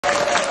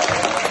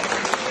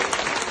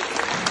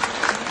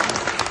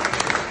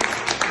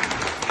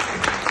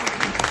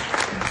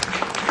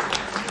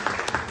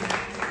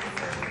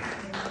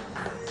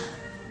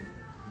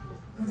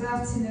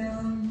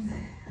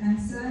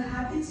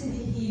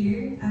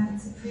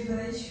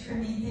privilege for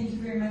me, thank you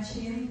very much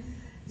Ian,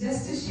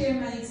 just to share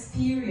my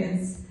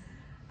experience.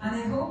 And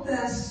I hope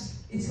that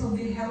it will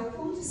be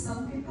helpful to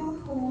some people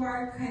who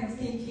are kind of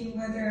thinking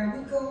whether I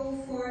would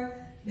go for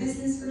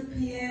business with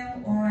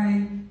PM or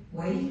I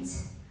wait.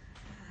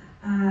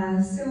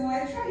 So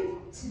I tried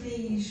to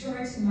be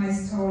short in my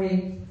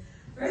story.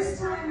 First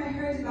time I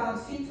heard about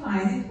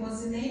Fitline, it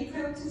was in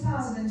April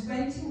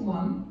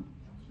 2021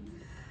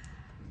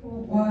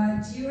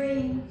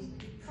 during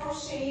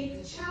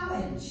Pro-Shape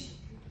Challenge.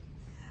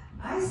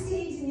 I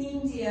stayed in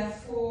India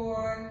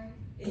for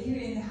a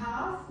year and a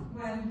half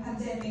when the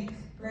pandemic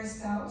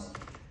burst out.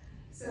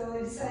 So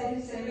I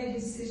made the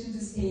decision to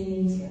stay in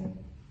India.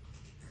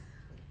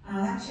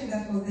 And actually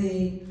that was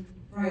the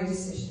right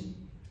decision.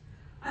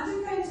 And a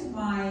friend of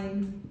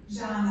mine,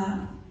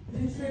 Jana,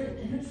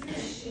 nutritionist,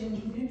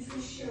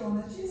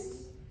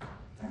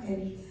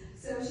 okay,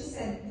 so she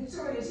said,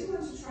 Victoria, do you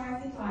want to try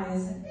Fitline? I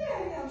said,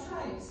 yeah, I'll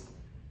try it.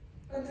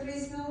 But there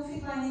is no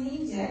Fitline in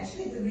India.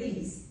 Actually, there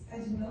is. I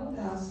didn't know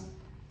that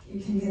you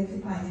can get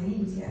Fitline in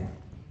India.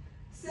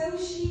 So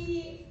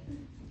she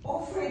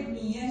offered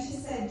me and she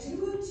said, do you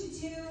want to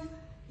do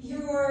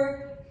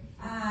your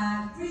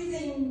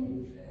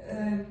breathing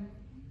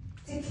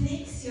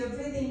techniques, your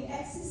breathing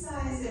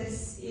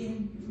exercises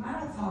in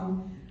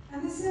marathon?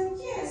 And I said,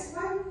 yes,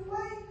 why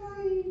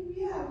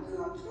yeah,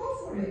 go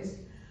for it.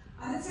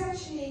 And it's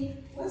actually,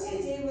 what I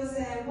did was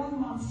a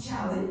 1 month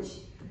challenge.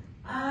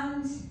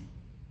 And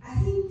I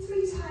think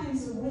 3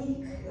 times a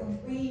week,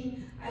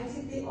 I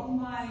did the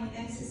online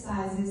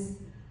exercises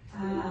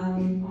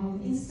on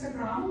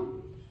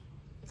Instagram.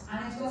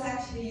 And it was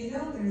actually, you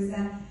know, there's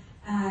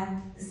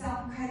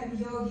some kind of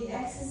yogi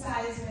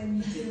exercise when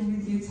you do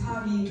with your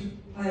tummy,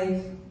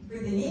 like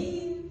breathing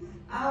in,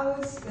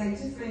 out,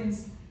 like different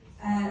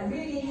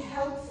really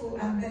helpful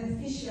and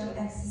beneficial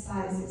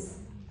exercises.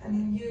 I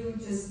mean, you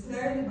just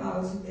learn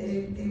about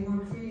it. They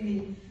work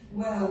really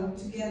well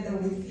together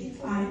with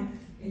Fitline.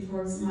 It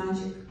works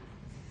magic.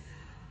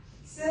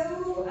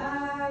 So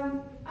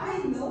I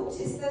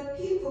noticed that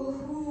people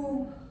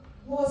who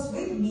was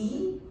with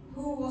me,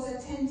 who was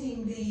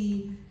attending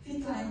the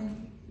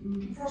Fitline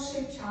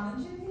Pro-Shape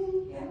Challenge, I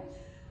think, yeah,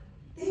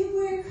 they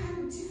were kind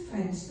of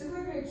different. They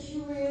were very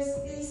curious.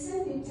 They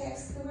sent me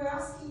texts. They were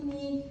asking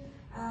me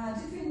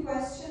different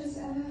questions,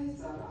 and I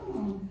thought,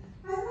 oh,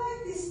 I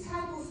like this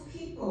type of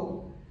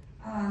people,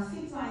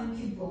 Fitline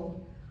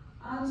people.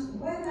 And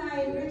when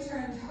I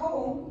returned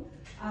home,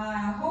 I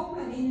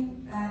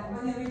mean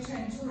when I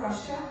returned to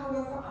Russia,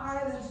 however,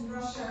 Ireland and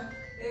Russia,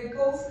 they're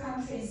both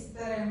countries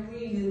that I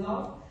really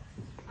love.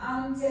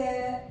 And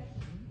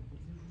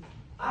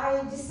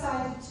I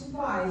decided to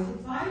buy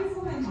Fitline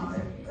for my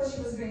mother because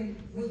she was very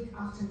weak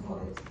after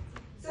COVID.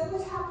 So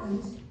what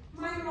happened?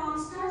 My mom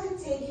started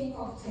taking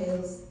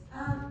cocktails,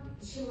 and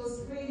she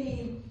was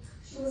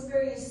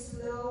very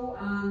slow,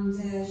 and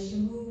she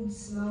moved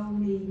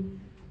slowly.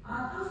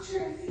 And after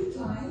a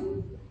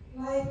Fitline,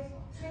 like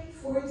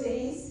 3-4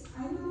 days,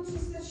 I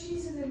noticed that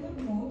she's in a good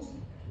mood.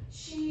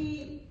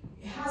 She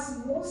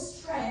has more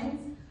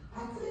strength.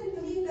 I couldn't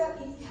believe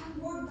that it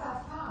can work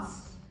that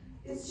fast.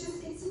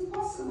 It's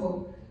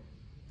impossible.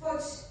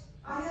 But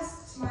I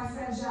asked my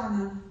friend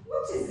Jana,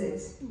 what is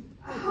it?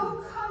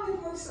 How come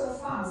it works so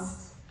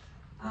fast?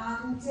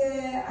 And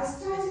I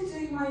started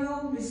doing my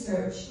own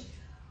research.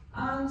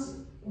 And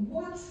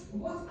what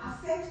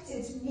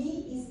affected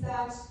me is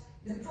that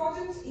the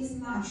product is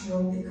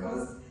natural,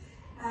 because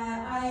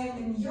I am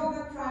in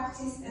yoga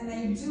practice and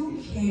I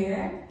do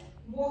care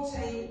what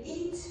I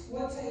eat,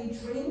 what I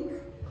drink,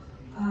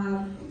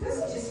 because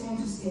I just want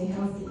to stay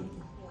healthy.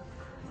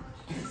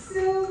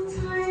 So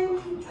time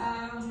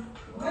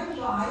went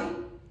by.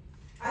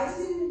 I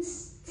didn't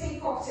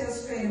take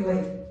cocktails straight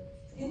away.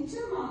 In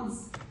 2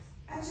 months,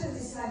 I just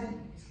decided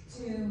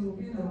to,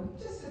 you know,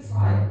 just to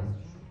try it.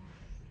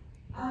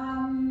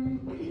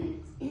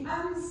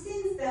 And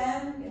since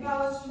then,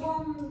 about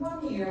one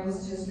year, I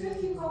was just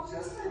drinking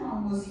cocktails. My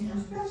mom was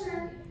much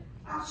better.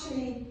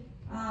 Actually,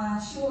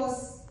 she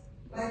was,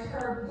 like,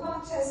 her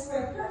blood tests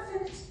were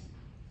perfect.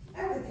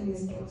 Everything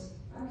is good.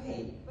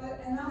 Okay, but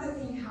another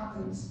thing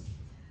happened.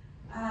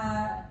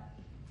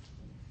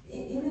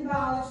 In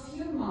about a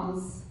few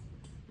months,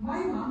 my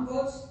mom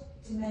got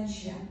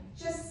dementia.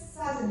 Just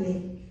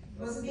suddenly.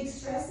 There was a big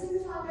stress in the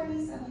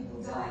family, some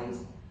people died.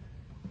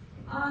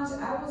 And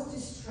I was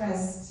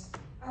distressed.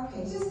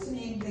 Okay, just to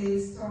make the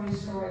story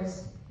short,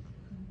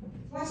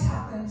 what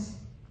happened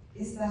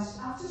is that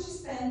after she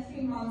spent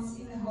 3 months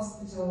in the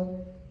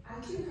hospital,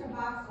 I took her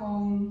back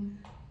home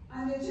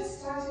and I just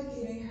started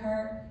giving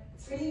her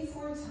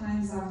 3-4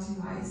 times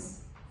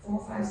Optimize,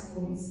 4-5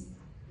 spoons.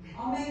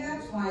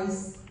 Omega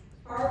twice,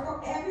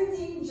 Carbo,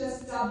 everything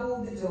just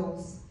doubled the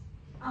dose.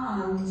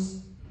 And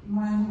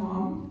my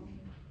mom,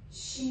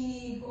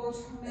 she got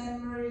her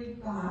memory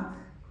back.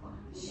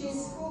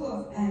 She's full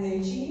of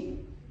energy.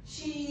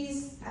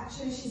 She's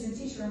a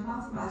teacher of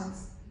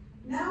mathematics.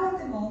 Now at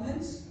the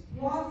moment,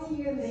 1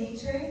 year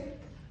later,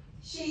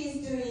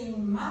 she's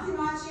doing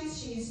mathematics,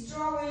 she's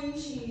drawing,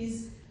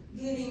 she's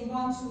giving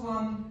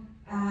one-to-one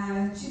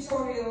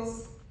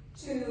tutorials.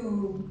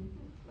 to,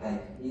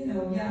 like, you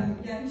know,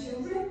 young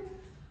children.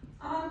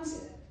 And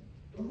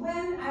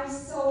when I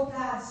saw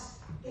that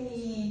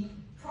the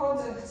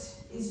product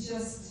is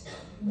just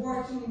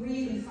working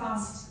really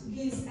fast,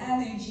 gives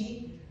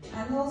energy,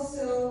 and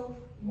also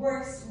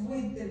works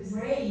with the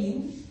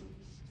brain,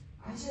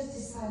 I just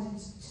decided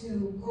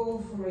to go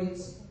for it.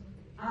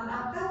 And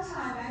at that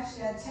time, I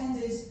actually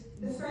attended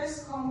the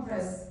first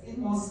congress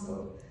in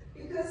Moscow,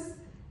 because,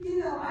 you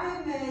know,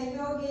 I'm a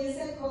yogi,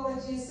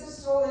 psychologist,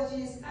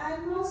 astrologist.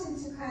 I'm not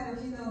into kind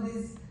of, you know,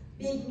 these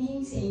big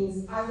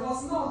meetings. I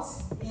was not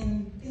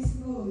in this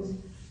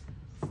mood.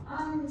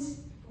 And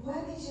when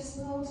I just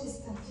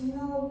noticed that, you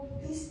know,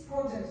 this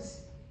product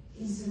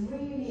is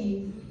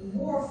really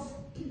worth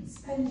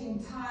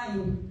spending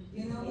time,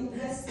 you know,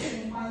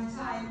 investing my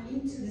time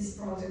into this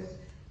product,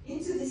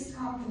 into this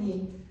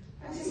company,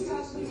 I just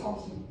started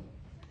talking.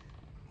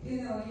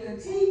 You know, you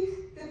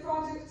take the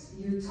product,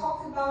 you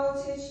talk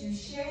about it, you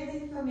share the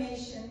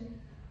information,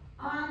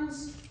 and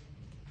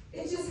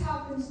it just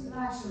happens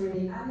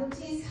naturally, and it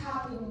is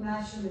happening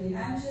naturally.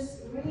 I'm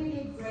just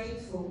really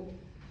grateful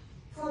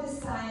for the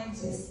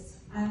scientists.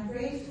 I'm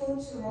grateful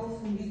to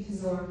Rolf and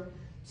Vikazor,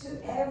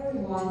 to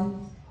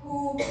everyone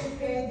who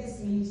prepared this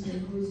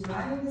meeting, who is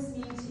running this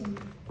meeting,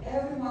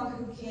 everyone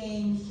who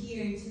came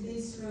here to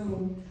this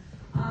room.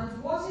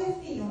 And what I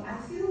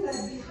feel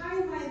that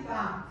behind my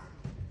back,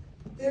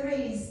 there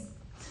is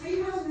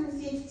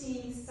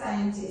 350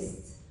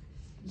 scientists,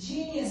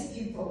 genius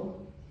people,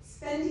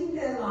 spending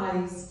their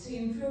lives to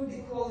improve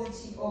the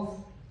quality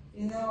of,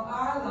 you know,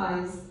 our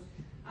lives.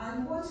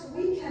 And what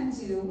we can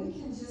do, we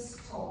can just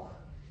talk.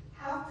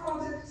 Have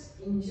product,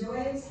 enjoy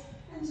it,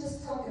 and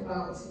just talk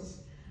about it.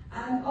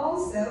 And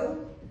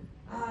also,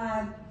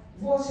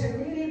 what I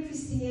really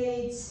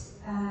appreciate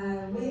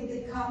with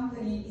the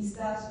company is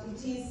that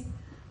it is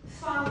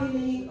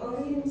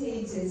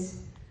family-orientated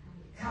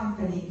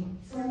company.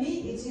 For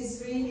me, it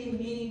is really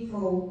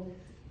meaningful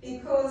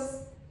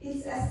because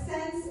it's a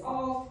sense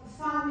of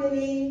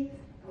family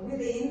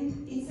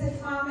within. It's a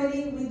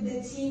family with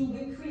the team.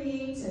 We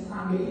create a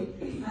family,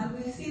 and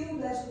we feel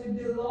that we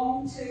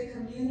belong to a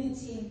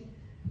community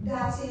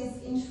that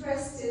is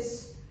interested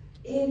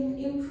in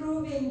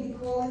improving the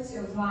quality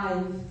of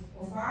life,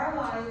 of our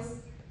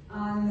lives,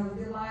 and of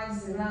the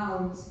lives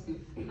around.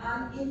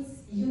 And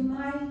it's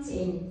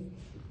uniting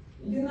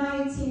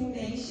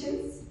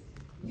nations,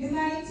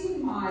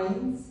 uniting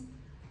minds,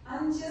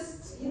 and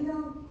just, you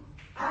know,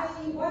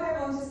 what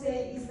I want to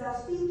say is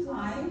that fit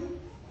line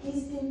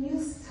is the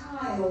new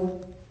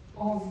style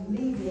of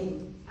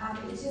living, and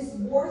it is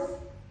worth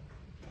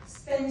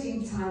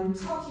spending time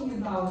talking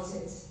about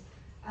it.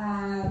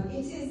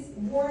 It is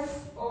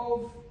worth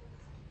of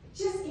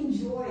just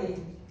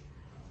enjoying.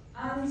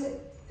 And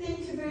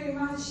thank you very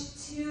much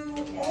to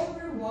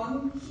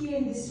everyone here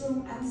in this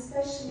room, and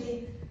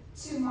especially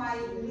to my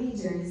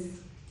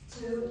leaders,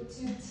 to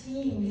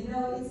team. You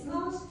know, it's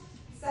not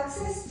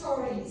success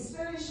story, it's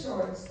very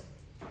short.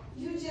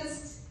 You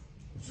just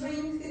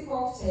drink the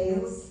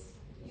cocktails,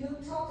 you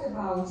talk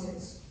about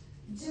it,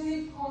 do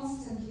it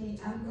constantly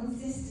and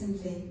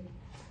consistently.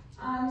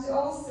 And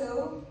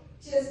also,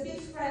 just be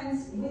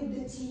friends with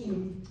the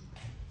team.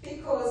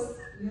 Because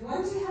we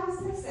want to have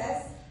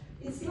success.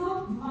 It's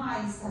not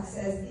my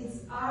success, it's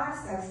our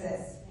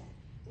success.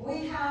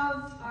 We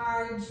have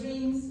our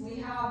dreams,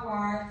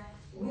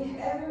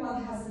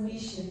 everyone has a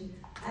mission.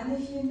 And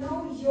if you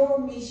know your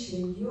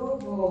mission, your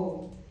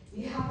goal,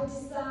 you have a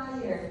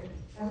desire,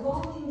 a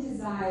longing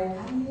desire,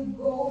 and you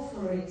go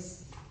for it.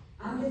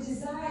 And the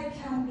desire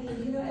can be,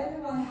 you know,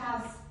 everyone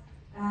has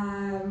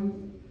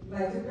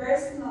like a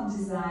personal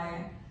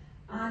desire.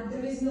 And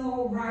there is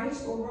no right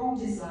or wrong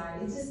desire.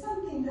 It is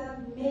something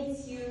that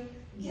makes you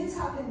get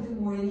up in the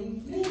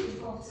morning, make a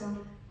cocktail,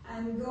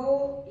 and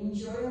go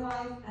enjoy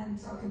life and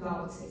talk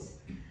about it.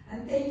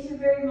 And thank you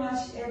very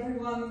much,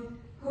 everyone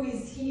who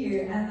is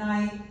here. And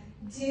I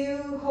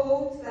do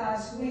hope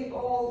that we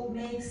all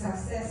make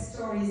success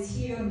stories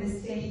here on the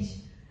stage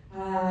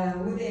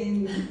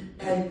within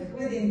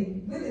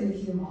a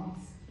few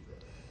months.